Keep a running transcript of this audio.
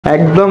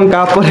একদম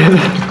কাপড়ের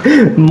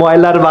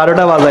ময়লার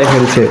 12টা বাজায়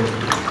ফেলছে।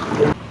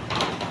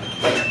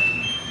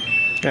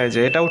 এই যে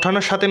এটা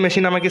উঠানোর সাথে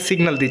মেশিন আমাকে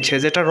সিগন্যাল দিচ্ছে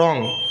যে এটা রং,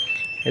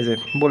 এই যে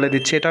বলে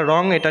দিচ্ছে এটা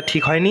রং, এটা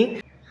ঠিক হয়নি।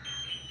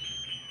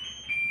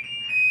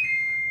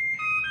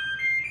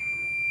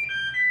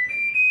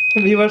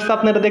 ভিউয়ার্স,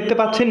 আপনারা দেখতে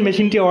পাচ্ছেন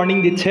মেশিনটি ওয়ার্নিং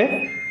দিচ্ছে।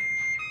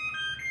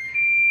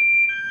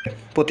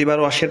 প্রতিবার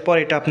ওয়াশের পর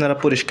এটা আপনারা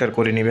পরিষ্কার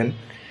করে নেবেন।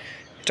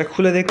 এটা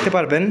খুলে দেখতে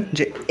পারবেন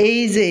যে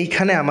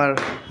এইখানে আমার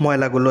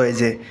ময়লাগুলো, এই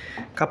যে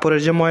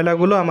কাপড়ের যে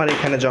ময়লাগুলো আমার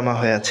এখানে জমা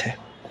হয়ে আছে।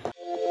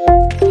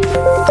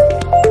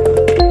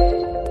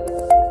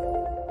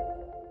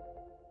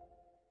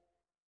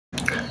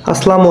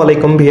 আসসালামু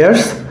আলাইকুম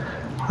ভিউয়ার্স,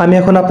 আমি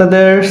এখন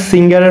আপনাদের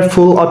সিঙ্গারের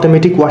ফুল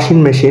অটোমেটিক ওয়াশিং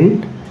মেশিন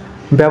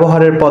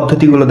ব্যবহারের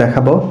পদ্ধতিগুলো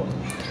দেখাবো।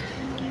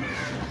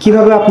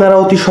 কিভাবে আপনারা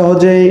অতি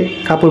সহজেই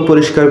কাপড়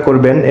পরিষ্কার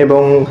করবেন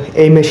এবং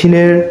এই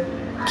মেশিনের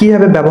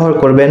কীভাবে ব্যবহার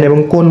করবেন এবং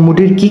কোন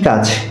মুডির কী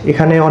কাজ,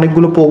 এখানে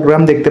অনেকগুলো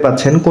প্রোগ্রাম দেখতে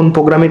পাচ্ছেন, কোন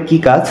প্রোগ্রামের কী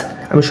কাজ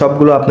আমি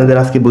সবগুলো আপনাদের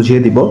আজকে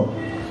বুঝিয়ে দিব।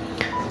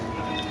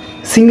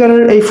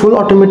 সিঙ্গারের এই ফুল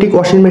অটোমেটিক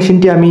ওয়াশিং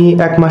মেশিনটি আমি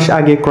 1 মাস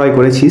আগে ক্রয়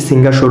করেছি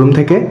সিঙ্গার শোরুম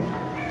থেকে।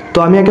 তো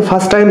আমি আগে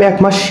ফার্স্ট টাইম 1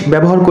 মাস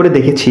ব্যবহার করে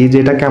দেখেছি যে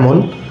এটা কেমন।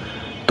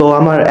 তো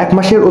আমার 1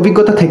 মাসের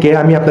অভিজ্ঞতা থেকে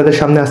আমি আপনাদের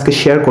সামনে আজকে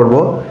শেয়ার করব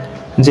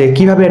যে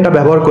কিভাবে এটা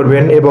ব্যবহার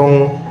করবেন, এবং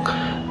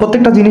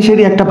প্রত্যেকটা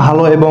জিনিসেরই একটা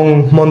ভালো এবং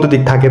মন্দ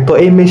দিক থাকে। তো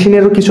এই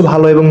মেশিনেরও কিছু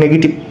ভালো এবং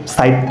নেগেটিভ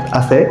সাইড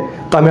আছে,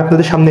 তো আমি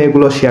আপনাদের সামনে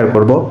এগুলো শেয়ার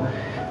করব।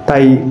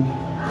 তাই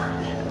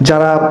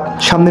যারা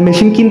সামনে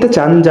মেশিন কিনতে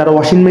চান, যারা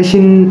ওয়াশিং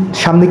মেশিন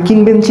সামনে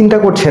কিনবেন চিন্তা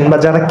করছেন, বা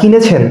যারা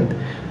কিনেছেন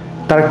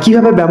তারা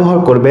কিভাবে ব্যবহার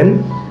করবেন,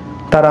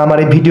 তারা আমার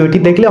এই ভিডিওটি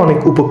দেখলে অনেক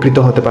উপকৃত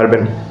হতে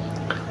পারবেন।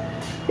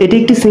 এটি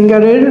একটি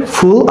সিঙ্গারের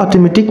ফুল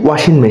অটোমেটিক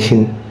ওয়াশিং মেশিন।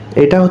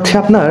 এটা হচ্ছে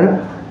আপনার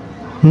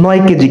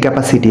 9 কেজি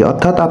ক্যাপাসিটি,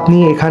 অর্থাৎ আপনি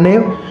এখানে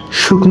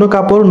শুকনো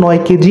কাপড় 9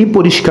 কেজি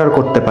পরিষ্কার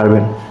করতে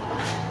পারবেন।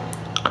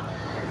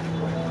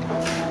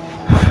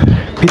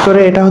 ভিতরে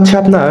এটা হচ্ছে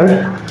আপনার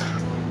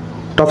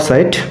টপ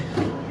সাইড,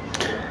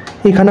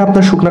 এখানে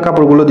আপনার শুকনো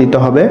কাপড়গুলো দিতে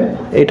হবে।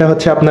 এটা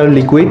হচ্ছে আপনার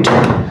লিকুইড,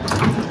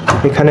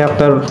 এখানে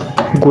আপনার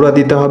গুঁড়া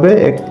দিতে হবে।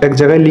 এক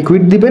জায়গায়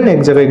লিকুইড দিবেন,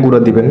 এক জায়গায় গুঁড়া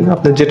দিবেন,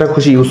 আপনি যেটা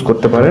খুশি ইউজ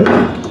করতে পারেন।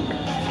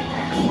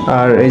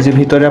 আর এই যে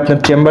ভিতরে আপনার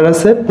চেম্বার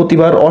আছে,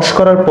 প্রতিবার ওয়াশ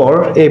করার পর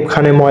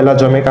এখানে ময়লা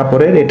জমে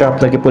কাপড়ের, এটা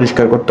আপনাকে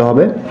পরিষ্কার করতে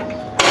হবে।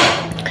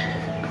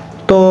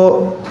 তো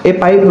এই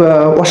পাইপ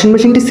ওয়াশিং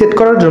মেশিনটি সেট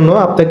করার জন্য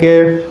আপনাকে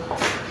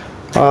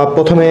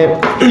প্রথমে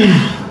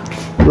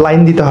লাইন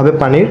দিতে হবে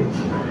পানির।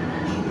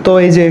 তো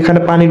এই যে এখানে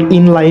পানির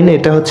ইনলাইন,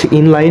 এটা হচ্ছে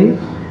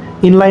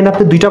ইনলাইন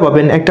আপনি 2টা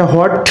পাবেন, একটা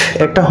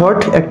হট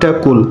একটা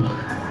কুল।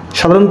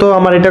 সাধারণত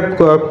আমার এটা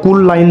কুল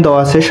লাইন দেওয়া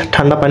আছে,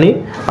 ঠান্ডা পানি।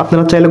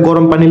 আপনারা চাইলে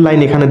গরম পানির লাইন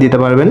এখানে দিতে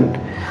পারবেন।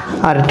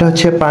 আর এটা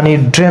হচ্ছে পানির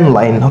ড্রেন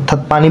লাইন, অর্থাৎ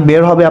পানি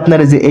বের হবে আপনার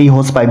যে এই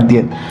হোস পাইপ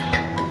দিয়ে,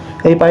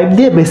 এই পাইপ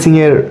দিয়ে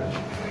বেসিংয়ের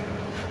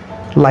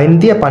লাইন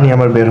দিয়ে পানি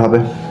আমার বের হবে।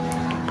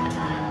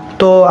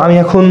 তো আমি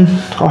এখন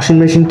ওয়াশিং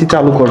মেশিনটি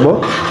চালু করব।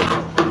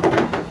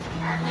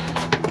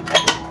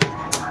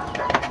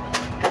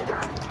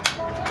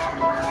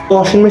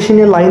 ওয়াশিং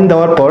মেশিনে লাইন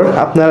দেওয়ার পর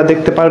আপনারা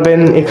দেখতে পারবেন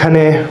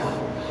এখানে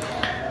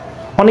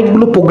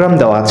অনেকগুলো প্রোগ্রাম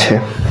দেওয়া আছে।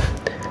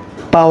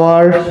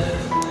 পাওয়ার,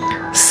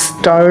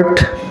 স্টার্ট,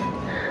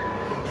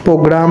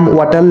 প্রোগ্রাম,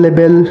 ওয়াটার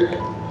লেভেল,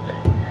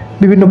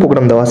 বিভিন্ন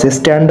প্রোগ্রাম দেওয়া আছে।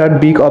 Standard,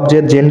 big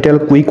object, gentle,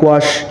 quick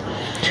wash.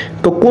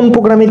 তো কোন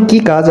প্রোগ্রামের কি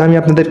কাজ আমি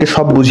আপনাদেরকে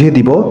সব বুঝিয়ে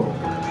দিব।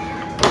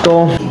 তো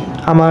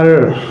আমার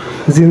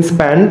জিন্স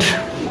প্যান্ট,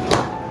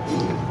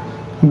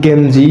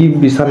 গেঞ্জি,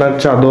 বিছানার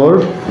চাদর,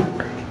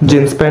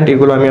 জিন্স প্যান্ট,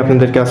 এগুলো আমি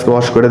আপনাদেরকে আজকে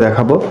ওয়াশ করে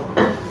দেখাবো।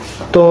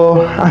 তো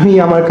আমি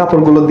আমার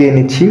কাপড়গুলো দিয়ে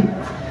নিচ্ছি।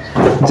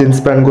 জিন্স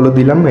প্যান্টগুলো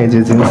দিলাম, এই যে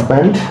জিন্স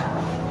প্যান্ট,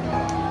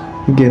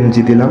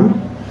 গেঞ্জি দিলাম,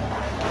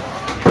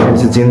 এই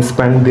যে জিন্স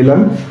প্যান্ট দিলাম,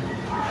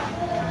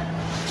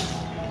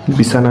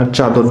 বিছানার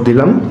চাদর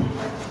দিলাম,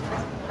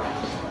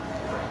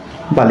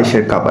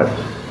 বালিশের কভার।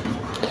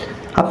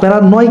 আপনারা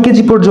 9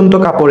 কেজি পর্যন্ত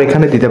কাপড়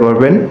এখানে দিতে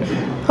পারবেন।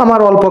 আমার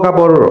অল্প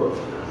কাপড়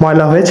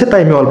ময়লা হয়েছে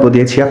তাই আমি অল্প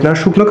দিয়েছি। আপনারা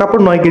শুকনো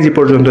কাপড় 9 কেজি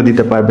পর্যন্ত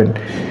দিতে পারবেন।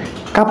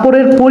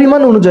 কাপড়ের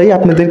পরিমাণ অনুযায়ী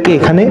আপনাদেরকে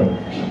এখানে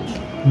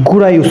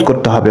গুঁড়া ইউজ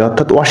করতে হবে,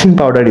 অর্থাৎ ওয়াশিং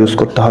পাউডার ইউজ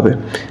করতে হবে।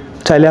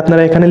 চাইলে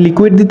আপনারা এখানে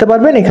লিকুইড দিতে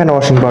পারবেন, এখানে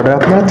ওয়াশিং পাউডার।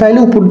 আপনারা চাইলে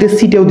উপর দিয়ে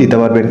সিটেও দিতে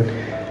পারবেন,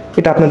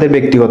 এটা আপনাদের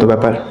ব্যক্তিগত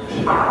ব্যাপার।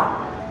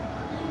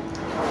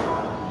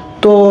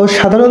 তো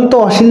সাধারণত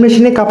ওয়াশিং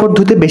মেশিনে কাপড়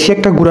ধুতে বেশি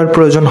একটা গুঁড়ার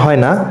প্রয়োজন হয়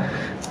না।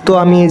 তো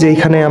আমি এই যে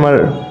এখানে আমার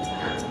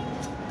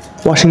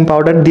ওয়াশিং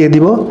পাউডার দিয়ে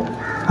দিব।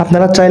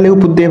 আপনারা চাইলে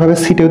উপর দিয়ে এভাবে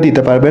সিটেও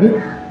দিতে পারবেন,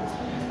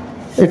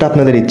 এটা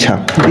আপনাদের ইচ্ছা।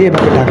 দিয়ে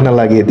এভাবে ঢাকনা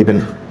লাগিয়ে দিবেন।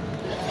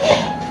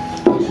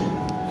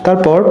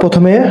 তারপর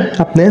প্রথমে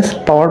আপনি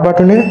পাওয়ার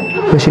বাটনে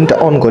মেশিনটা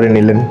অন করে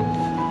নিলেন।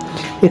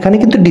 এখানে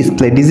কিন্তু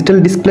ডিজিটাল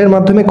ডিসপ্লের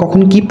মাধ্যমে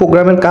কখন কি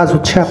প্রোগ্রামের কাজ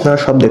হচ্ছে আপনারা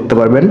সব দেখতে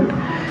পারবেন।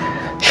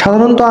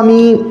 সাধারণত আমি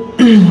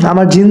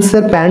আমার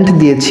জিন্সের প্যান্ট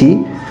দিয়েছি,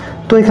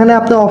 তো এখানে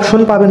আপনি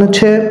অপশন পাবেন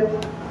হচ্ছে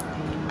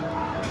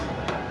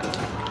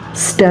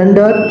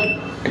standard,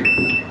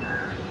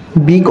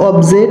 big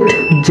object,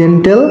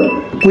 gentle,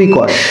 quick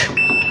wash.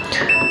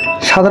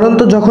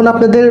 সাধারণত যখন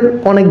আপনাদের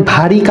অনেক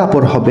ভারী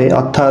কাপড় হবে,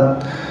 অর্থাৎ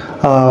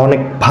অনেক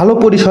ভালো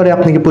পরিসরে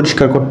আপনাকে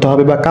পরিষ্কার করতে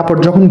হবে, বা কাপড়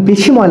যখন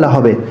বেশি ময়লা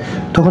হবে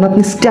তখন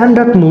আপনি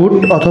স্ট্যান্ডার্ড মোড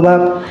অথবা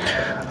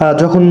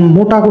যখন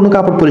মোটা কোনো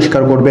কাপড়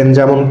পরিষ্কার করবেন,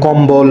 যেমন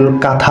কম্বল,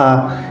 কাঁথা,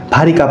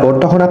 ভারী কাপড়,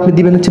 তখন আপনি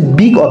দিবেন হচ্ছে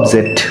বিগ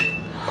অবজেক্ট।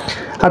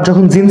 আর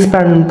যখন জিন্স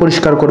প্যান্ট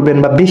পরিষ্কার করবেন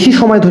বা বেশি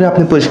সময় ধরে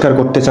আপনি পরিষ্কার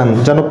করতে চান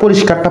যেন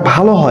পরিষ্কারটা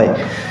ভালো হয়,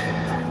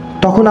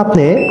 তখন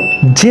আপনি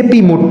জেপি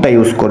মোডটা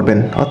ইউজ করবেন।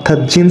 অর্থাৎ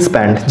জিন্স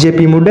প্যান্ট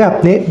জেপি মোডে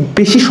আপনি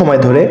বেশি সময়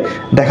ধরে,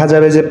 দেখা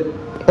যাবে যে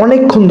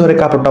অনেকক্ষণ ধরে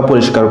কাপড়টা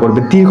পরিষ্কার করবে,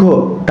 দীর্ঘ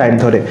টাইম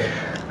ধরে।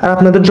 আর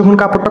আপনাদের যখন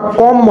কাপড়টা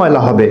কম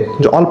ময়লা হবে,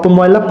 যে অল্প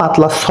ময়লা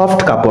পাতলা সফট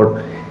কাপড়,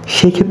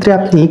 সেই ক্ষেত্রে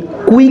আপনি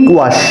কুইক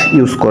ওয়াশ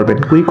ইউজ করবেন।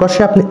 কুইক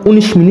ওয়াশে আপনি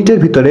 19 মিনিটের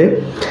ভিতরে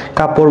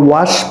কাপড়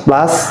ওয়াশ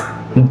প্লাস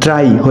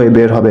ড্রাই হয়ে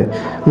বের হবে।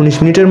 19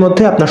 মিনিটের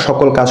মধ্যে আপনার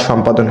সকল কাজ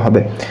সম্পাদন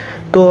হবে।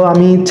 তো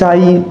আমি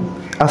চাই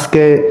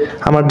আজকে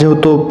আমার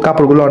যেহেতু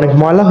কাপড়গুলো অনেক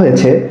ময়লা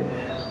হয়েছে,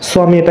 সো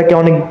আমি এটাকে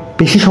অনেক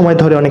বেশি সময়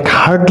ধরে অনেক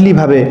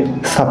হার্ডলিভাবে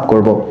সাফ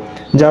করব,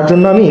 যার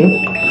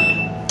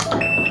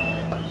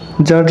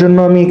জন্য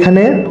আমি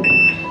এখানে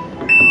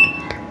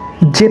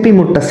জেপি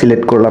মোডটা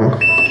সিলেক্ট করলাম।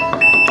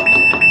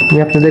 আমি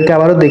আপনাদেরকে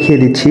আবারও দেখিয়ে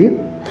দিচ্ছি।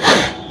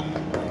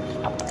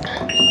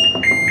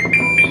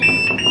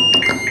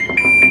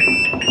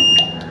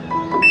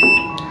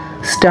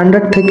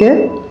 স্ট্যান্ডার্ড থেকে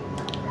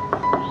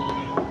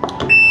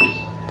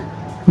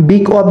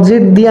বিগ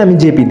অবজেক্ট দিয়ে আমি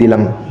জেপি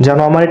দিলাম যেন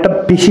আমার এটা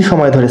বেশি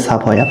সময় ধরে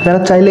সাফ হয়। আপনারা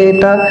চাইলে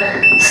এটা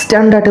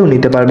স্ট্যান্ডার্ডেও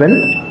নিতে পারবেন।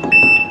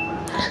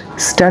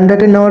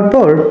 স্ট্যান্ডার্ডে নেওয়ার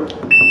পর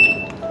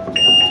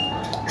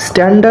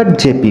স্ট্যান্ডার্ড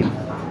জেপি,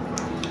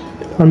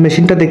 আর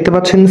মেশিনটা দেখতে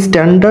পাচ্ছেন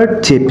স্ট্যান্ডার্ড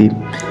জেপি।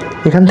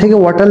 এখান থেকে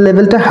ওয়াটার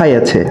লেভেলটা হাই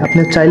আছে, আপনি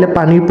চাইলে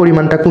পানির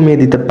পরিমাণটা কমিয়ে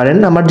দিতে পারেন।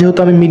 আমার যেহেতু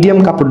আমি মিডিয়াম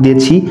কাপড়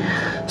দিয়েছি,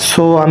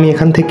 সো আমি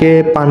এখান থেকে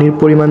পানির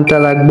পরিমাণটা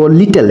রাখবো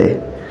লিটেলে।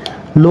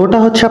 লোটা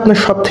হচ্ছে আপনার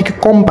সব থেকে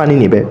কম পানি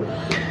নেবে।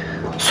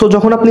 সো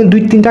যখন আপনি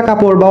 2-3টা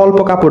কাপড় বা অল্প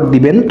কাপড়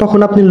দিবেন তখন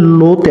আপনি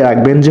লোতে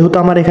রাখবেন। যেহেতু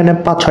আমার এখানে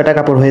 5-6টা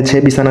কাপড় হয়েছে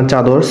বিছানার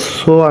চাদর,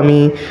 সো আমি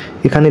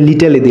এখানে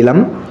লিটেলে দিলাম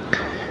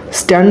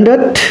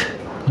স্ট্যান্ডার্ড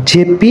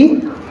জেপি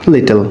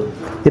লিটল।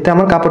 এতে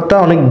আমার কাপড়টা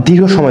অনেক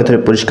দীর্ঘ সময় ধরে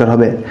পরিষ্কার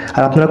হবে।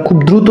 আর আপনারা খুব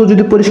দ্রুত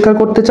যদি পরিষ্কার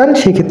করতে চান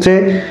সেক্ষেত্রে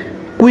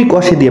কুইক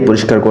ওয়াশে দিয়ে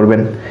পরিষ্কার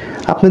করবেন।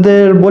 আপনাদের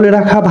বলে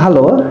রাখা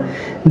ভালো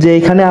যে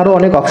এখানে আরও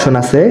অনেক অপশন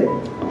আছে।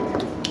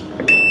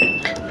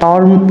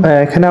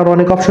 এখানে আরও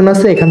অনেক অপশন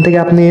আছে। এখান থেকে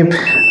আপনি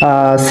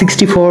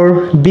 64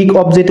 বিগ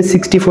অবজেক্টে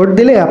 64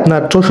 দিলে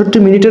আপনার 64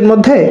 মিনিটের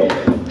মধ্যে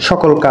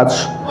সকল কাজ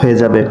হয়ে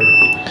যাবে।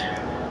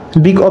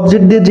 বিগ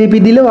অবজেক্ট দিয়ে জেপি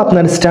দিলেও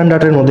আপনার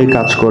স্ট্যান্ডার্ডের মধ্যেই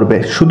কাজ করবে।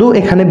 শুধু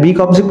এখানে বিগ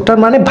অবজেক্টটার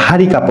মানে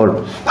ভারী কাপড়,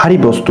 ভারী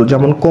বস্তু,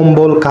 যেমন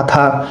কম্বল,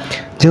 কাঁথা,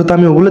 যেহেতু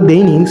আমি ওগুলো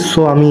দেইনি,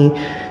 সো আমি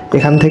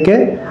এখান থেকে,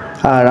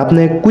 আর আপনি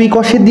কুইক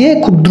ওয়াশে দিয়ে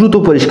খুব দ্রুত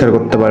পরিষ্কার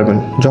করতে পারবেন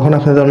যখন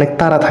আপনাদের অনেক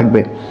তাড়া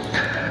থাকবে।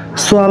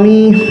 সো আমি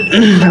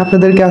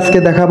আপনাদেরকে আজকে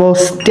দেখাবো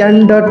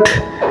স্ট্যান্ডার্ড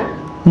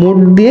মোড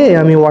দিয়ে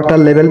আমি ওয়াটার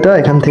লেভেলটা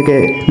এখান থেকে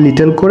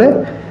লিটল করে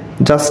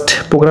জাস্ট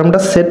প্রোগ্রামটা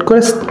সেট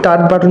করে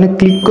স্টার্ট বাটনে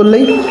ক্লিক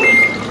করলেই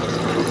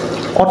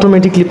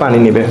অটোমেটিকলি পানি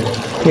নেবে।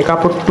 এই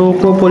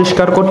কাপড়টুকু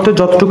পরিষ্কার করতে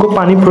যতটুকু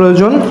পানি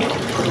প্রয়োজন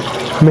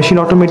মেশিন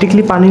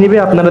অটোমেটিকলি পানি নেবে।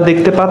 আপনারা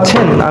দেখতে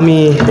পাচ্ছেন আমি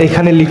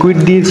এখানে লিকুইড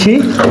দিয়েছি,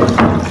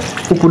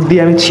 উপর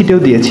দিয়ে আমি ছিটেও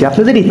দিয়েছি,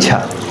 আপনাদের ইচ্ছা।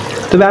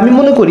 তবে আমি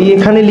মনে করি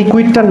এখানে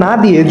লিকুইডটা না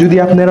দিয়ে যদি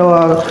আপনারা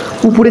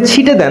উপরে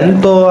ছিটে দেন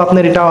তো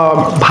আপনার এটা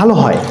ভালো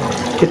হয়।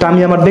 এটা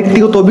আমি আমার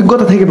ব্যক্তিগত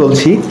অভিজ্ঞতা থেকে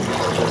বলছি।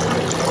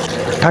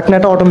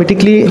 ঢাকনাটা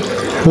অটোমেটিকলি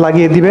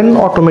লাগিয়ে দিবেন।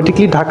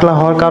 অটোমেটিকলি ঢাকনা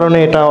হওয়ার কারণে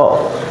এটা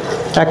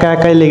একা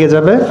একাই লেগে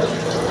যাবে।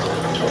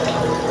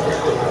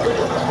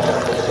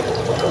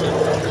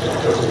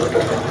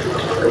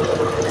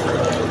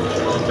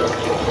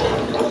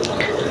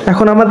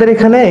 এখন আমাদের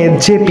এখানে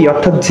জেপি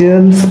অর্থাৎ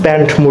জিন্স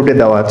প্যান্ট মোডে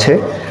দেওয়া আছে।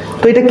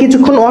 তো এটা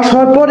কিছুক্ষণ ওয়াশ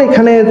হওয়ার পর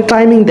এখানে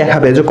টাইমিং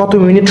দেখাবে যে কত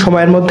মিনিট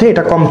সময়ের মধ্যে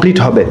এটা কমপ্লিট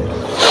হবে।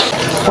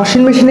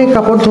 ওয়াশিং মেশিনে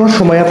কাপড় ধোয়ার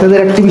সময় আপনাদের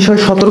একটি বিষয়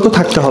সতর্ক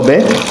থাকতে হবে।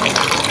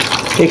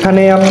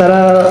 এখানে আপনারা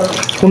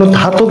কোনো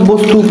ধাতব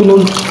বস্তু, কোনো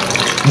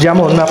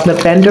যেমন আপনার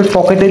প্যান্টের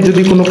পকেটে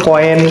যদি কোনো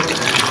কয়েন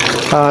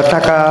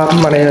টাকা,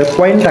 মানে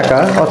কয়েন টাকা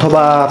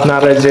অথবা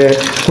আপনার যে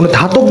কোনো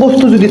ধাতব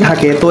বস্তু যদি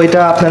থাকে তো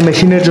এটা আপনার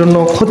মেশিনের জন্য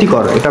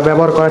ক্ষতিকর, এটা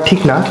ব্যবহার করা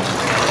ঠিক না।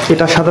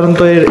 এটা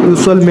সাধারণত এর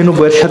ইউজুয়াল মেনু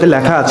বইয়ের সাথে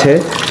লেখা আছে,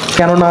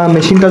 কেননা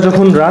মেশিনটা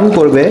যখন রান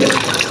করবে,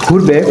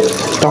 ঘুরবে,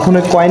 তখন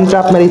ওই কয়েনটা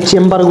আপনার এই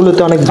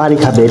চেম্বারগুলোতে অনেক বাড়ি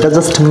খাবে। এটা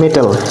জাস্ট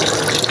মেটাল,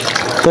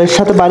 তো এর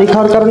সাথে বাড়ি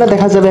খাওয়ার কারণে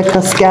দেখা যাবে একটা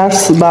স্ক্র্যাচ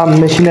বা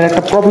মেশিনের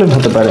একটা প্রবলেম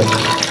হতে পারে,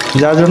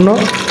 যার জন্য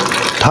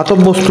ধাতব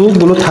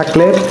বস্তুগুলো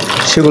থাকলে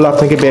সেগুলো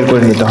আপনাকে বের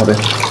করে নিতে হবে।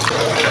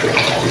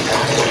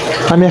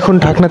 আমি এখন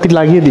ঢাকনাটি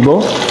লাগিয়ে দিব।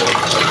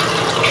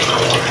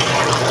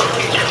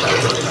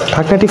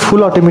 ঢাকনাটি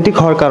ফুল অটোমেটিক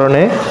হওয়ার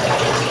কারণে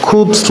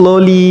খুব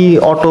স্লোলি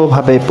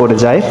অটোভাবে পড়ে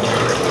যায়,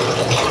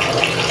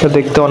 তো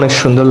দেখতে অনেক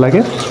সুন্দর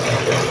লাগে।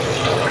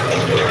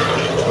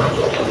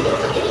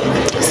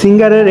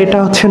 সিঙ্গারের এটা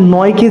হচ্ছে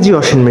 9 কেজি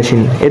ওয়াশিং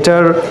মেশিন।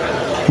 এটার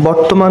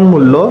বর্তমান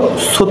মূল্য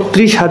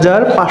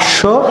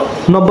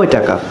 36,590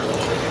 টাকা।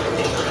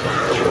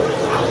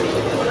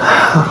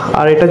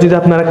 আর এটা যদি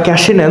আপনারা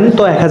ক্যাশে নেন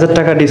তো 1000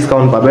 টাকা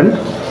ডিসকাউন্ট পাবেন।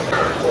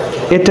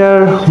 এটার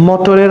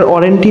মোটরের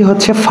ওয়ারেন্টি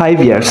হচ্ছে 5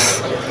 ইয়ার্স,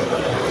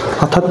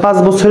 অর্থাৎ 5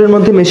 বছরের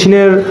মধ্যে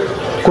মেশিনের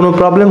কোনো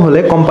প্রবলেম হলে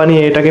কোম্পানি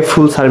এটাকে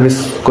ফুল সার্ভিস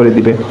করে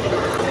দিবে।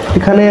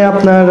 এখানে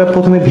আপনার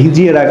প্রথমে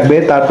ভিজিয়ে রাখবে,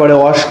 তারপরে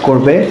ওয়াশ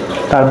করবে,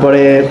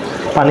 তারপরে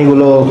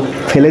পানিগুলো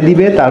ফেলে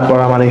দিবে, তারপর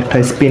আমার একটা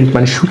স্পিন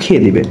মানে শুকিয়ে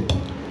দিবে।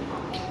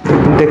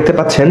 দেখতে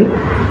পাচ্ছেন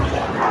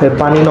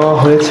পানি নেওয়া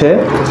হয়েছে,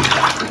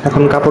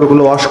 এখন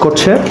কাপড়গুলো ওয়াশ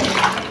করছে।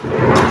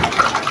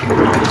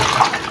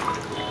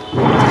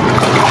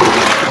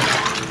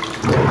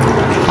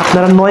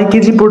 আপনারা 9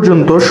 কেজি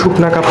পর্যন্ত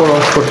শুকনা কাপড়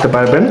ওয়াশ করতে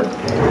পারবেন,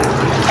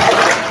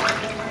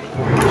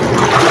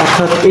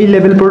 অর্থাৎ এই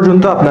লেভেল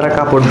পর্যন্ত আপনারা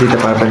কাপড় দিতে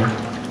পারবেন।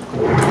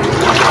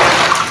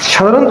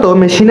 সাধারণত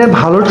মেশিনের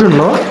ভালোর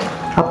জন্য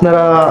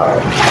আপনারা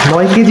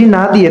 9 কেজি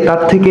না দিয়ে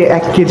তার থেকে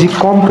 1 কেজি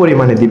কম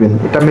পরিমাণে দিবেন,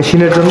 এটা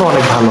মেশিনের জন্য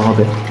অনেক ভালো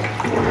হবে।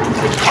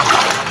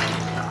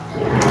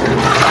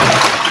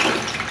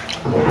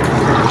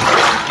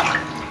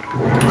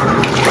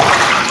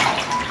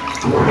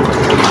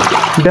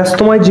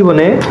 ব্যস্তময়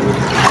জীবনে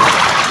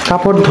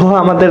কাপড় ধোয়া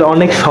আমাদের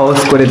অনেক সহজ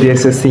করে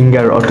দিয়েছে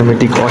সিঙ্গার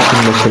অটোমেটিক ওয়াশিং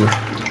মেশিন।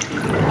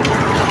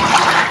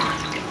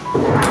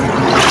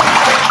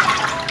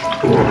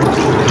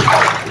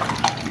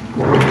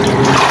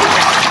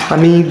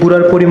 আমি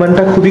গুঁড়ার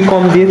পরিমাণটা খুবই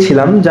কম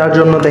দিয়েছিলাম, যার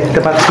জন্য দেখতে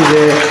পাচ্ছি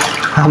যে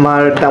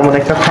আমার তেমন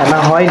একটা ফেনা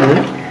হয়নি।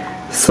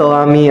 সো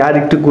আমি আর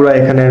একটু গুঁড়া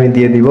এখানে আমি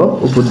দিয়ে দিব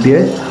উপর দিয়ে।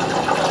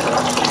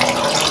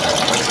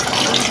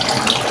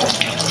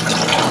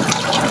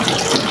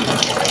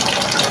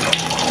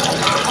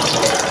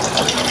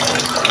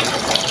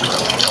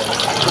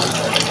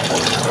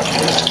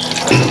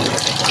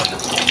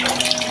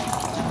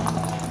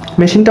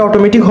 মেশিনটা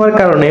অটোমেটিক হওয়ার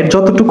কারণে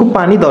যতটুকু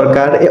পানি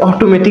দরকার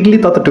অটোমেটিকলি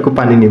ততটুকু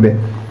পানি নেবে।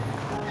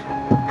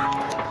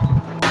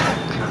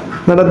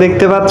 আপনারা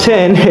দেখতে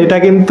পাচ্ছেন এটা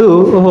কিন্তু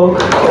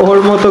ওর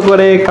মতো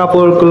করে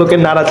কাপড়গুলোকে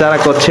নাড়াচাড়া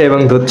করছে এবং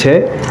ধুচ্ছে।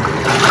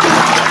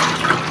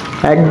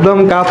 একদম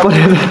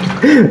কাপড়ের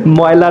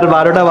ময়লার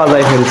 12টা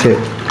বাজায় ফেলছে।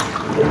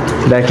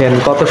 দেখেন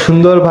কত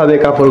সুন্দরভাবে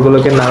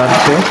কাপড়গুলোকে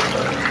নাড়াচ্ছে।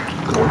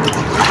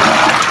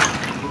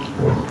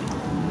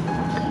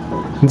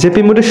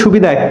 জেপি মোডের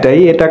সুবিধা একটাই,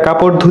 এটা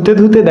কাপড় ধুতে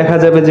ধুতে দেখা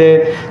যাবে যে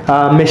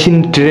মেশিন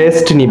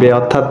রেস্ট নিবে,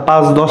 অর্থাৎ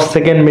 5-10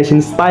 সেকেন্ড মেশিন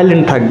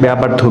সাইলেন্ট থাকবে,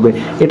 আবার ধুবে।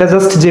 এটা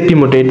জাস্ট জেপি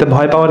মোডে, এটা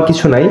ভয় পাওয়ার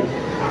কিছু নাই।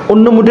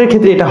 অন্য মুডের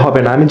ক্ষেত্রে এটা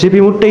হবে না। আমি জেপি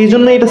মুডটা এই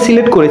জন্য এটা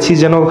সিলেক্ট করেছি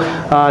যেন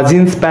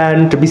জিন্স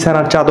প্যান্ট,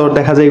 বিছানার চাদর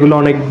দেখা যায় এগুলো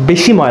অনেক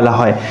বেশি ময়লা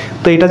হয়,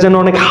 তো এটা যেন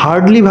অনেক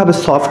হার্ডলি ভাবে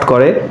সফট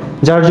করে,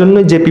 যার জন্য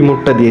জেপি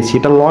মুডটা দিয়েছি।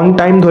 এটা লং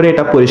টাইম ধরে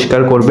এটা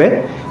পরিষ্কার করবে,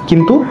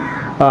 কিন্তু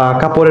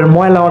কাপড়ের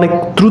ময়লা অনেক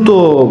দ্রুত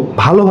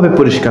ভালোভাবে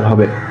পরিষ্কার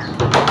হবে।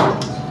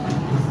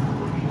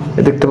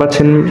 দেখতে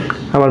পাচ্ছেন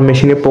আমার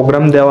মেশিনে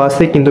প্রোগ্রাম দেওয়া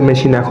আছে, কিন্তু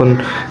মেশিন এখন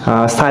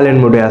সাইলেন্ট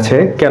মোডে আছে,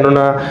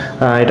 কেননা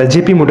এটা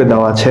জেপি মোডে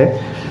দেওয়া আছে।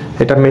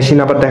 এটা মেশিন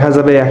আবার দেখা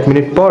যাবে 1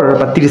 মিনিট পর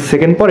বা 30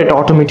 সেকেন্ড পর এটা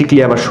অটোমেটিকলি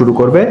আবার শুরু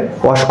করবে,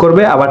 ওয়াশ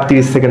করবে, আবার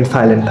 30 সেকেন্ড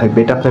সাইলেন্ট থাকবে।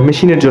 এটা আপনার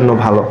মেশিনের জন্য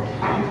ভালো।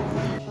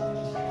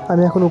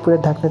 আমি এখন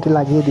উপরের ঢাকনাটি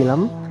লাগিয়ে দিলাম।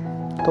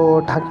 তো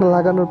ঢাকনা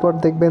লাগানোর পর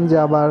দেখবেন যে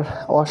আবার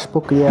ওয়াশ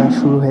প্রক্রিয়া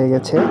শুরু হয়ে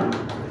গেছে।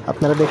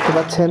 আপনারা দেখতে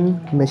পাচ্ছেন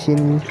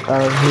মেশিন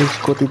তার নিজ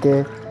গতিতে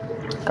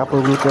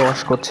কাপড়গুলোকে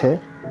ওয়াশ করছে।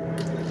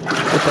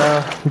 এটা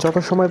যত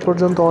সময়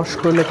পর্যন্ত ওয়াশ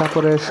করলে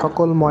কাপড়ের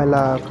সকল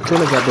ময়লা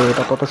চলে যাবে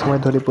এটা তত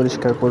সময় ধরে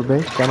পরিষ্কার করবে,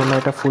 কেননা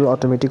এটা full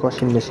automatic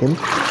washing machine.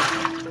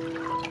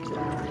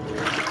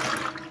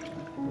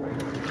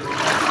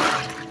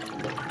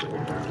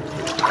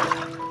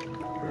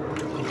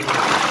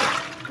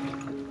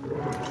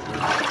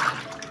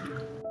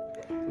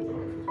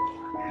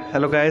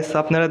 Hello guys,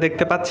 আপনারা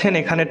দেখতে পাচ্ছেন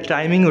এখানে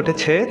টাইমিং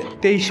উঠেছে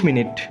 23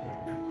 মিনিট।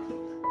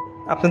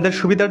 আপনাদের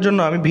সুবিধার জন্য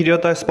আমি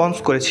ভিডিওটা স্পন্স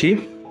করেছি,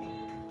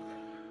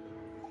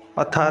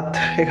 অর্থাৎ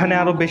এখানে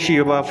আরও বেশি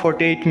বা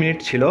 48 মিনিট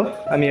ছিল।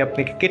 আমি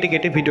আপনাকে কেটে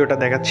কেটে ভিডিওটা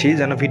দেখাচ্ছি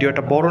যেন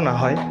ভিডিওটা বড় না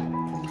হয়।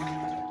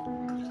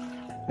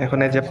 এখন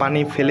এই যে পানি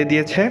ফেলে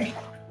দিয়েছে,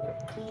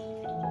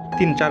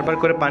 3-4 বার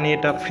করে পানি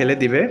এটা ফেলে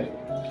দিবে,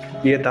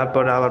 দিয়ে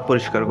তারপর আবার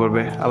পরিষ্কার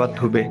করবে, আবার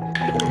ধুবে।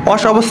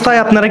 ওয়াশ অবস্থায়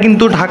আপনারা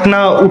কিন্তু ঢাকনা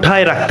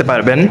উঠায় রাখতে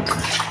পারবেন,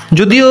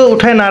 যদিও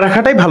উঠায় না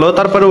রাখাটাই ভালো,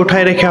 তারপরে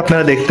উঠায় রেখে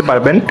আপনারা দেখতে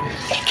পারবেন।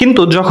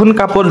 কিন্তু যখন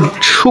কাপড়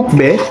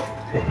শুকবে,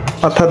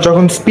 অর্থাৎ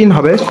যখন স্পিন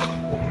হবে,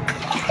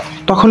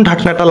 তখন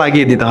ঢাকনাটা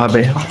লাগিয়ে দিতে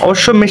হবে।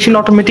 অবশ্য মেশিন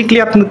অটোমেটিকলি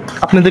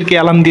আপনাদেরকে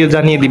অ্যালার্ম দিয়ে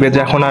জানিয়ে দিবে যে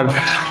এখন আর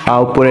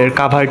উপরের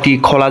কাভারটি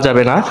খোলা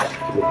যাবে না,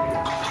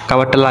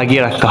 কাভারটা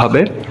লাগিয়ে রাখতে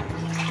হবে।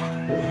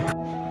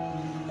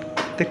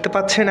 দেখতে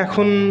পাচ্ছেন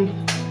এখন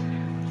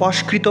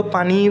ওয়াশকৃত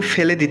পানি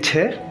ফেলে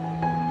দিচ্ছে,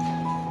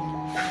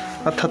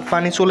 অর্থাৎ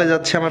পানি চলে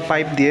যাচ্ছে আমার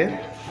পাইপ দিয়ে।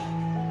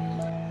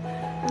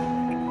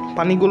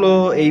 পানিগুলো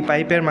এই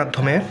পাইপের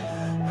মাধ্যমে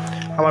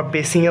আমার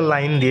বেসিংয়ের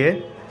লাইন দিয়ে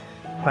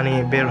পানি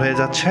বের হয়ে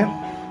যাচ্ছে।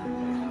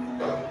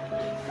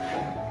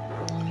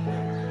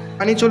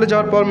 পানি চলে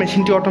যাওয়ার পর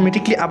মেশিনটি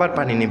অটোমেটিকলি আবার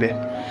পানি নেবে।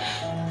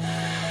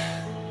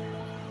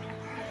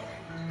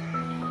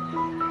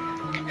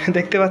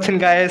 দেখতে পাচ্ছেন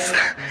গায়েস,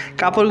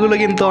 কাপড়গুলো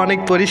কিন্তু অনেক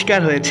পরিষ্কার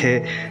হয়েছে,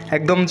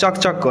 একদম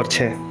চকচক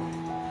করছে।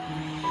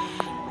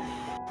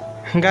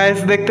 গাইস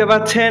দেখতে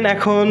পাচ্ছেন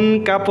এখন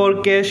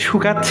কাপড়কে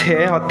শুকাচ্ছে,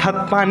 অর্থাৎ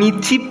পানি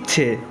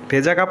চিপছে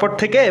ভেজা কাপড়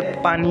থেকে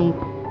পানি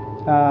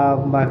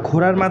বা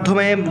ঘোরার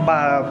মাধ্যমে বা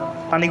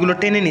পানিগুলো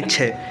টেনে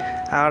নিচ্ছে।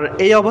 আর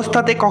এই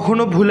অবস্থাতে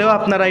কখনো ভুলেও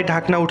আপনারা এই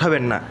ঢাকনা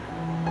উঠাবেন না,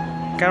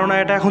 কেননা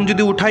এটা এখন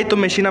যদি উঠাই তো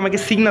মেশিন আমাকে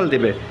সিগন্যাল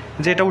দেবে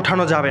যে এটা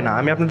উঠানো যাবে না।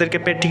 আমি আপনাদেরকে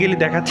প্র্যাকটিক্যালি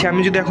দেখাচ্ছি,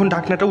 আমি যদি এখন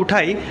ঢাকনাটা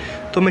উঠাই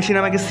তো মেশিন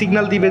আমাকে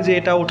সিগন্যাল দিবে যে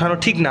এটা উঠানো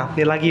ঠিক না,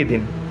 আপনি লাগিয়ে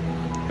দিন।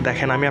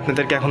 দেখেন আমি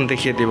আপনাদেরকে এখন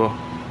দেখিয়ে দিব।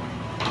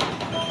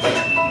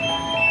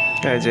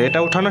 এই যে এটা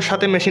উঠানোর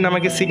সাথে মেশিন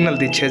আমাকে সিগন্যাল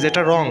দিচ্ছে যে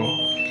এটা রং,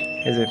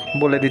 এই যে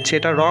বলে দিচ্ছে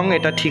এটা রং,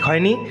 এটা ঠিক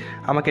হয়নি,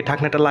 আমাকে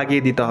ঢাকনাটা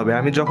লাগিয়ে দিতে হবে।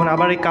 আমি যখন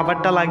আবার এই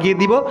কাভারটা লাগিয়ে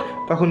দিব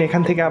তখন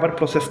এখান থেকে আবার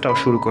প্রসেসটাও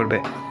শুরু করবে।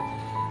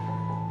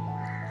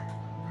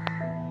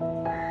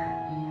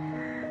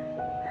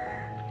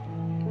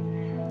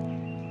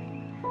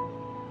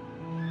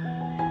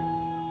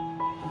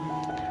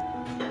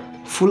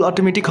 ফুল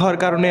অটোমেটিক হওয়ার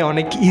কারণে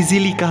অনেক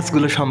ইজিলি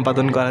কাজগুলো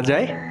সম্পাদন করা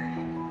যায়।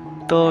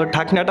 তো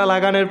ঢাকনাটা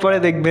লাগানোর পরে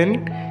দেখবেন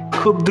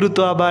খুব দ্রুত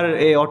আবার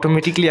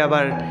অটোমেটিকলি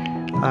আবার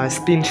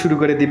স্পিন শুরু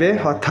করে দিবে,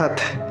 অর্থাৎ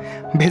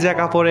ভেজা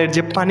কাপড়ের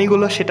যে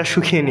পানিগুলো সেটা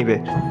শুকিয়ে নেবে।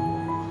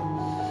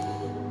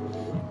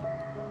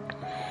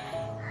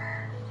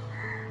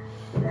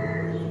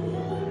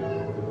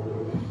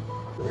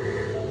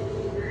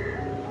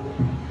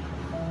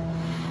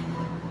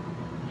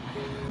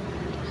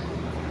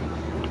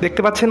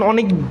 দেখতে পাচ্ছেন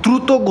অনেক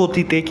দ্রুত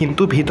গতিতে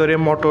কিন্তু ভিতরে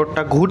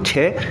মোটরটা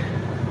ঘুরছে,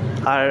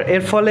 আর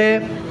এর ফলে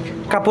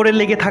কাপড়ে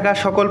লেগে থাকা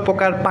সকল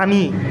প্রকার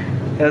পানি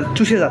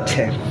চুষে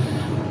যাচ্ছে।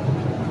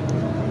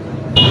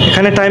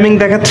 এখানে টাইমিং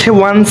দেখাচ্ছে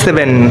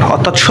 17,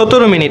 অর্থাৎ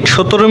 17 মিনিট।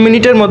 17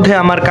 মিনিটের মধ্যে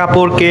আমার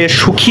কাপড়কে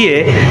শুকিয়ে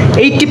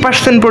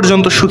 80%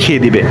 পর্যন্ত শুকিয়ে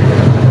দিবে।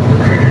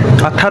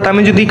 অর্থাৎ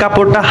আমি যদি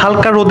কাপড়টা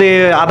হালকা রোদে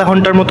আধা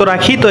ঘন্টার মতো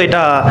রাখি তো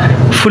এটা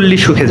ফুললি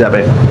শুকে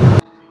যাবে।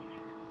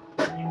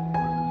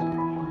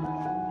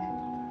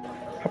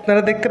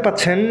 আপনারা দেখতে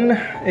পাচ্ছেন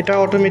এটা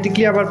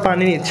অটোমেটিকলি আবার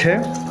পানি নিচ্ছে,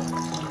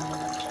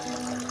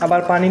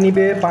 আবার পানি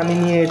নিবে, পানি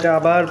নিয়ে এটা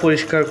আবার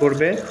পরিষ্কার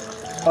করবে।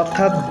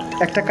 অর্থাৎ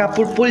একটা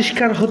কাপড়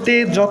পরিষ্কার হতে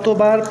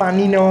যতবার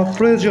পানি নেওয়া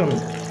প্রয়োজন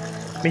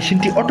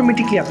মেশিনটি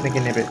অটোমেটিকলি আপনাকে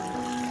নেবে।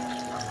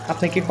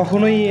 আপনাকে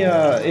কখনোই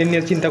এ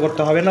নিয়ে চিন্তা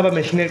করতে হবে না বা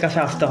মেশিনের কাছে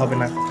আসতে হবে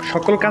না।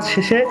 সকল কাজ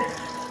শেষে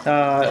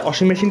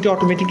ওয়াশিং মেশিনটি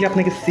অটোমেটিকলি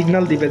আপনাকে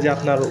সিগন্যাল দিবে যে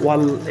আপনার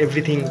ওয়াল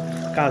এভরিথিং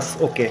কাজ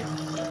ওকে।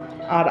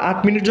 আর 8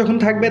 মিনিট যখন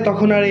থাকবে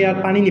তখন আর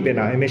পানি নিবে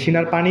না, মেশিন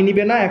আর পানি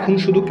নিবে না। এখন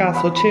শুধু কাজ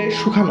হচ্ছে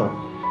শুকানো,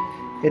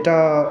 এটা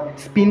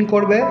স্পিন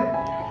করবে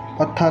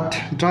অর্থাৎ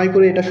ড্রাই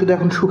করে এটা শুধু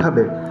এখন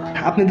শুকাবে।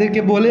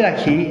 আপনাদেরকে বলে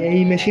রাখি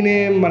এই মেশিনে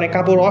মানে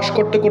কাপড় ওয়াশ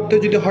করতে করতে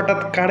যদি হঠাৎ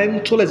কারেন্ট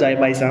চলে যায়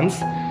বাই চান্স,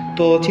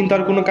 তো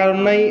চিন্তার কোনো কারণ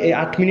নাই। এই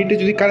 8 মিনিটে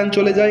যদি কারেন্ট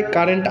চলে যায়,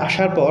 কারেন্ট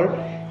আসার পর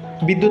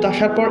বিদ্যুৎ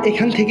আসার পর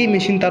এখান থেকেই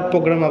মেশিন তার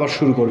প্রোগ্রাম আবার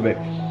শুরু করবে।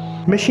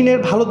 মেশিনের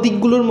ভালো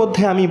দিকগুলোর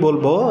মধ্যে আমি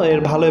বলবো,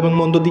 এর ভালো এবং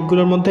মন্দ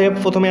দিকগুলোর মধ্যে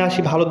প্রথমে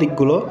আসি ভালো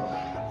দিকগুলো।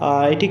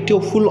 এটি একটি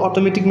ফুল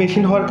অটোমেটিক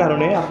মেশিন হওয়ার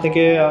কারণে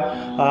আপনাকে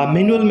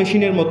ম্যানুয়াল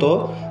মেশিনের মতো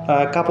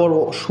কাপড়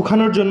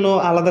শুকানোর জন্য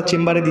আলাদা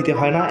চেম্বারে দিতে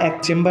হয় না, এক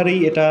চেম্বারেই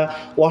এটা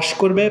ওয়াশ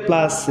করবে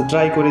প্লাস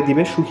ড্রাই করে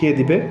দিবে, শুকিয়ে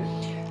দিবে।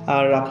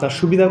 আর আপনার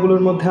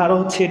সুবিধাগুলোর মধ্যে আরও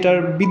হচ্ছে এটার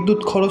বিদ্যুৎ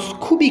খরচ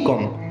খুবই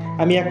কম।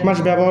 আমি 1 মাস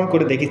ব্যবহার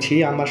করে দেখেছি,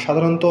 আমার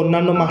সাধারণত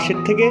অন্যান্য মাসের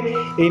থেকে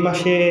এই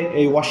মাসে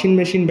এই ওয়াশিং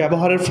মেশিন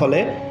ব্যবহারের ফলে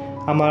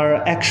আমার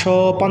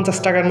 150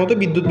 টাকার মতো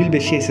বিদ্যুৎ বিল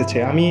বেশি এসেছে।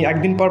 আমি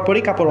একদিন পর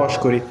পরই কাপড় ওয়াশ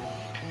করি,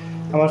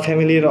 আমার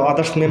ফ্যামিলির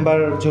আদার্স মেম্বার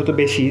যেহেতু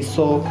বেশি,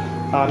 সো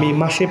আমি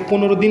মাসে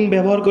 15 দিন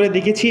ব্যবহার করে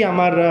দেখেছি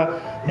আমার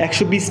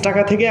 120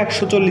 টাকা থেকে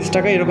 140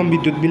 টাকা এরকম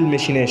বিদ্যুৎ বিল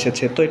মেশিনে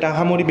এসেছে। তো এটা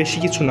আহামরি বেশি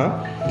কিছু না।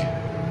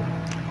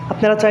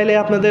 আপনারা চাইলে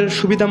আপনাদের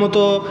সুবিধা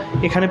মতো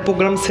এখানে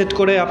প্রোগ্রাম সেট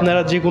করে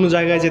আপনারা যে কোনো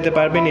জায়গায় যেতে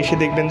পারবেন, এসে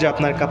দেখবেন যে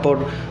আপনার কাপড়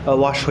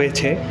ওয়াশ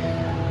হয়েছে।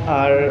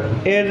 আর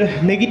এর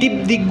নেগেটিভ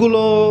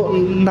দিকগুলো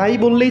নাই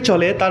বললেই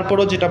চলে,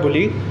 তারপরও যেটা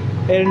বলি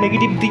এর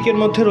নেগেটিভ দিকের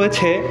মধ্যে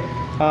রয়েছে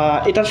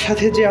এটার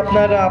সাথে যে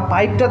আপনার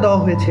পাইপটা দেওয়া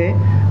হয়েছে,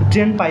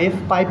 ড্রেন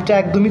পাইপটা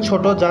একদমই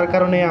ছোট, যার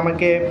কারণে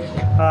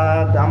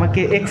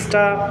আমাকে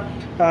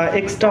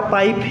এক্সট্রা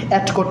পাইপ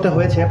অ্যাড করতে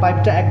হয়েছে।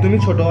 পাইপটা একদমই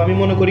ছোট, আমি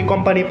মনে করি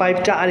কোম্পানি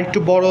পাইপটা আর একটু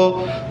বড়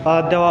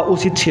দেওয়া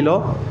উচিত ছিল।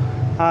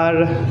 আর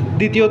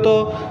দ্বিতীয়ত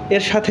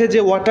এর সাথে যে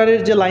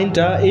ওয়াটারের যে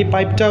লাইনটা, এই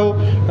পাইপটাও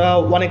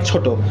অনেক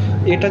ছোট।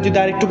 এটা যদি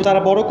আরেকটু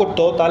তারা বড়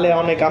করতো তাহলে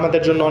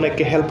আমাদের জন্য অনেক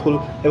হেল্পফুল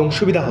এবং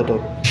সুবিধা হতো।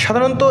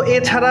 সাধারণত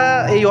এছাড়া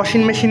এই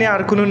ওয়াশিং মেশিনে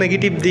আর কোনো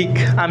নেগেটিভ দিক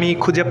আমি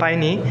খুঁজে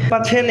পাইনি।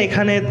 পাচ্ছেন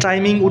এখানে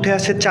টাইমিং উঠে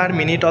আসে 4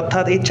 মিনিট,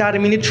 অর্থাৎ এই 4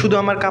 মিনিট শুধু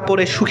আমার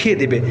কাপড়ে শুকিয়ে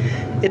দেবে।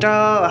 এটা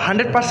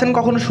 100%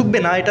 কখনো শুকবে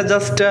না, এটা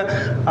জাস্ট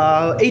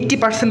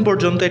 80%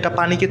 পর্যন্ত এটা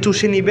পানিকে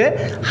চুষে নিবে।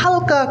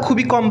 হালকা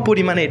খুবই কম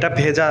পরিমাণে এটা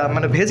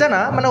ভেজা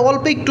না, মানে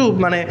অল্প একটু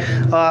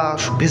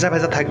ভেজা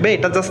ভেজা থাকবে।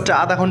 এটা জাস্ট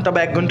আধা ঘন্টা বা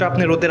 1 ঘন্টা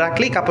আপনি রোদে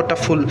রাখলেই কাপড়টা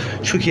ফুল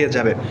শুকিয়ে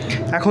যাবে।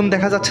 এখন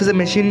দেখা যাচ্ছে যে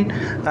মেশিন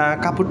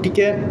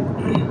কাপড়টিকে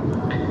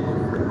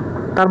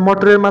তার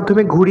মোটরের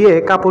মাধ্যমে ঘুরিয়ে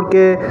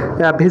কাপড়কে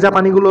ভেজা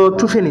পানিগুলো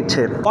চুষে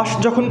নিচ্ছে। ওয়াশ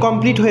যখন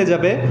কমপ্লিট হয়ে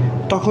যাবে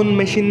তখন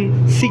মেশিন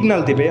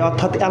সিগন্যাল দিবে,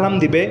 অর্থাৎ অ্যালার্ম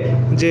দিবে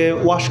যে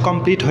ওয়াশ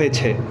কমপ্লিট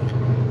হয়েছে।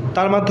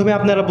 তার মাধ্যমে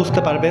আপনারা বুঝতে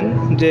পারবেন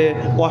যে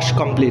ওয়াশ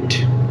কমপ্লিট।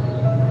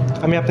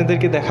 আমি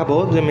আপনাদেরকে দেখাবো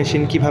যে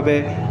মেশিন কিভাবে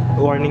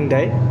ওয়ার্নিং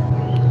দেয়।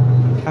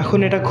 এখন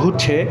এটা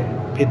ঘুরছে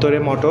ভিতরে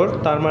মোটর,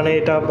 তার মানে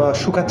এটা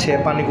শুকাচ্ছে,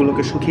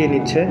 পানিগুলোকে শুকিয়ে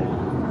নিচ্ছে।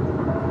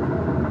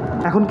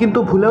 এখন কিন্তু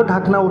ভুলেও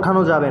ঢাকনা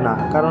উঠানো যাবে না,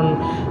 কারণ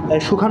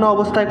শুকানো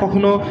অবস্থায়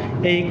কখনো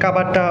এই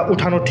কাভারটা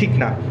উঠানো ঠিক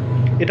না।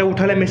 এটা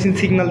উঠালে মেশিন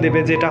সিগন্যাল দেবে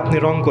যে এটা আপনি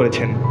রং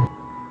করেছেন।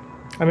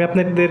 আমি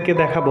আপনাদেরকে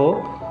দেখাবো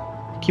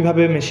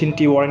কিভাবে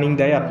মেশিনটি ওয়ার্নিং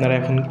দেয়। আপনারা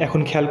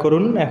এখন খেয়াল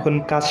করুন। এখন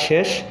কাজ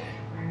শেষ,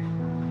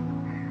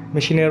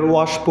 মেশিনের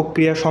ওয়াশ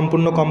প্রক্রিয়া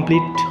সম্পূর্ণ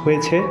কমপ্লিট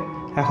হয়েছে।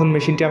 এখন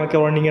মেশিনটি আমাকে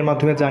ওয়ার্নিংয়ের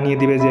মাধ্যমে জানিয়ে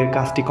দিবে যে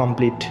কাজটি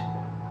কমপ্লিট।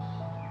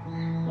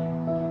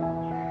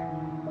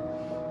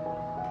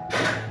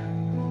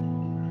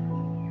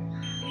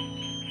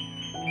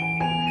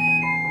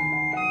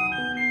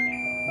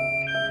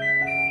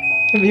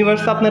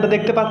 ভিউয়ার্স, আপনারা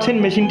দেখতে পাচ্ছেন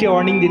মেশিনটি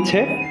ওয়ার্নিং দিচ্ছে,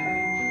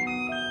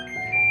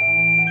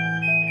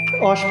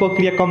 ওয়াশ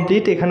প্রক্রিয়া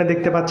কমপ্লিট। এখানে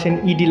দেখতে পাচ্ছেন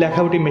ইডি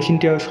লেখা, উঠে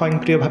মেশিনটি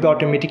স্বয়ংক্রিয়ভাবে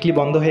অটোমেটিকলি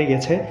বন্ধ হয়ে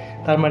গেছে।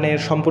 তার মানে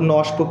সম্পূর্ণ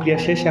ওয়াশ প্রক্রিয়া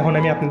শেষ। এখন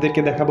আমি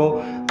আপনাদেরকে দেখাবো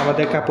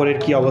আমাদের কাপড়ের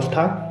কি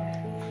অবস্থা।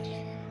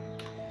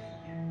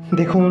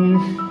 দেখুন,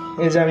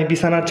 এই যে আমি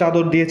বিছানার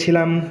চাদর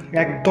দিয়েছিলাম,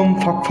 একদম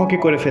ফকফকে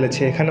করে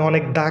ফেলেছে। এখানে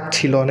অনেক দাগ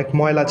ছিল, অনেক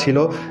ময়লা ছিল।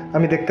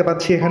 আমি দেখতে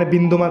পাচ্ছি এখানে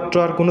বিন্দুমাত্র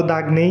আর কোনো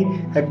দাগ নেই,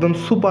 একদম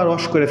সুপার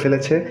ওয়াশ করে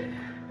ফেলেছে।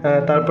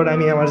 তারপরে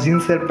আমি আমার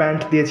জিন্সের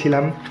প্যান্ট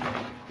দিয়েছিলাম,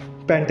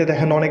 প্যান্টে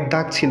দেখেন অনেক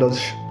দাগ ছিল,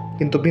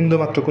 কিন্তু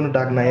বিন্দুমাত্র কোনো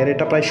দাগ নাই। আর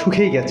এটা প্রায়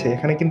শুকিয়ে গেছে,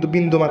 এখানে কিন্তু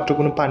বিন্দুমাত্র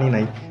কোনো পানি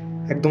নাই,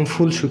 একদম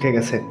ফুল শুকিয়ে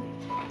গেছে।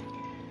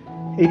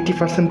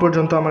 80%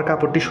 পর্যন্ত আমার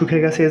কাপড়টি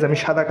শুকিয়ে গেছে। আমি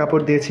সাদা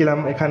কাপড় দিয়েছিলাম,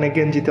 এখানে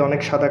গেঞ্জিতে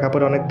অনেক সাদা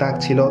কাপড়, অনেক দাগ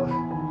ছিল,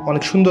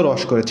 অনেক সুন্দর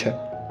ওয়াশ করেছে।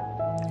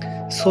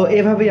 সো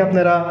এভাবেই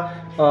আপনারা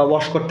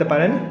ওয়াশ করতে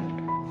পারেন।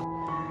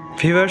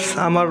 ভিউয়ার্স,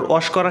 আমার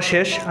ওয়াশ করা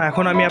শেষ।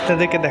 এখন আমি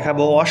আপনাদেরকে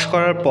দেখাবো ওয়াশ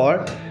করার পর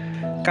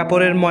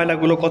কাপড়ের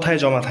ময়লাগুলো কোথায়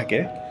জমা থাকে।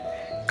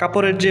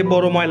 কাপড়ের যে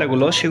বড়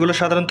ময়লাগুলো, সেগুলো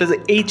সাধারণত যে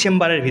এই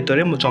চেম্বারের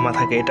ভিতরে জমা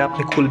থাকে। এটা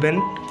আপনি খুলবেন,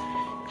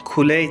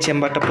 খুলে এই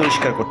চেম্বারটা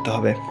পরিষ্কার করতে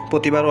হবে।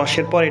 প্রতিবার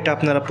ওয়াশের পর এটা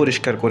আপনারা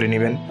পরিষ্কার করে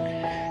নেবেন।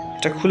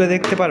 এটা খুলে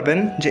দেখতে পারবেন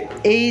যে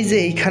এই যে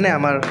এইখানে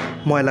আমার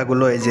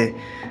ময়লাগুলো, এই যে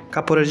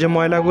কাপড়ের যে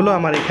ময়লাগুলো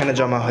আমার এখানে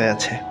জমা হয়ে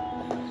আছে,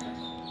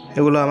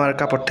 এগুলো আমার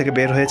কাপড় থেকে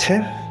বের হয়েছে,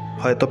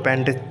 হয়তো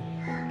প্যান্টে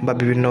বা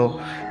বিভিন্ন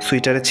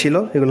সুইটারে ছিল,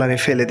 এগুলো আমি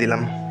ফেলে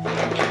দিলাম।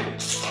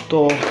 তো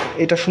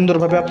এটা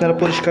সুন্দরভাবে আপনারা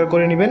পরিষ্কার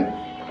করে নেবেন।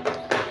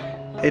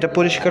 এটা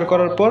পরিষ্কার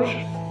করার পর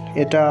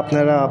এটা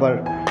আপনারা আবার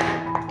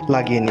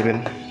লাগিয়ে নেবেন,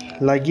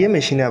 লাগিয়ে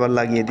মেশিনে আবার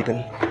লাগিয়ে দিবেন।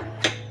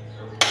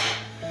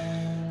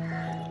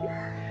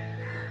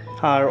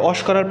 আর ওয়াশ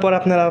করার পর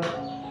আপনারা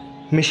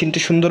মেশিনটি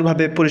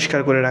সুন্দরভাবে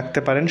পরিষ্কার করে রাখতে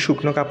পারেন।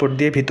 শুকনো কাপড়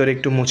দিয়ে ভিতরে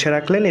একটু মুছে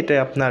রাখলেন, এটা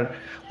আপনার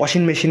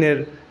ওয়াশিং মেশিনের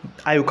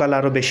আয়ুকাল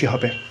আরও বেশি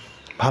হবে,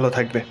 ভালো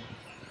থাকবে।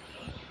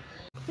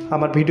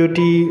 আমার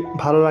ভিডিওটি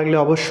ভালো লাগলে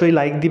অবশ্যই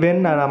লাইক দিবেন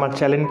আর আমার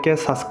চ্যানেলকে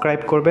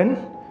সাবস্ক্রাইব করবেন।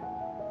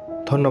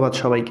 ধন্যবাদ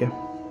সবাইকে।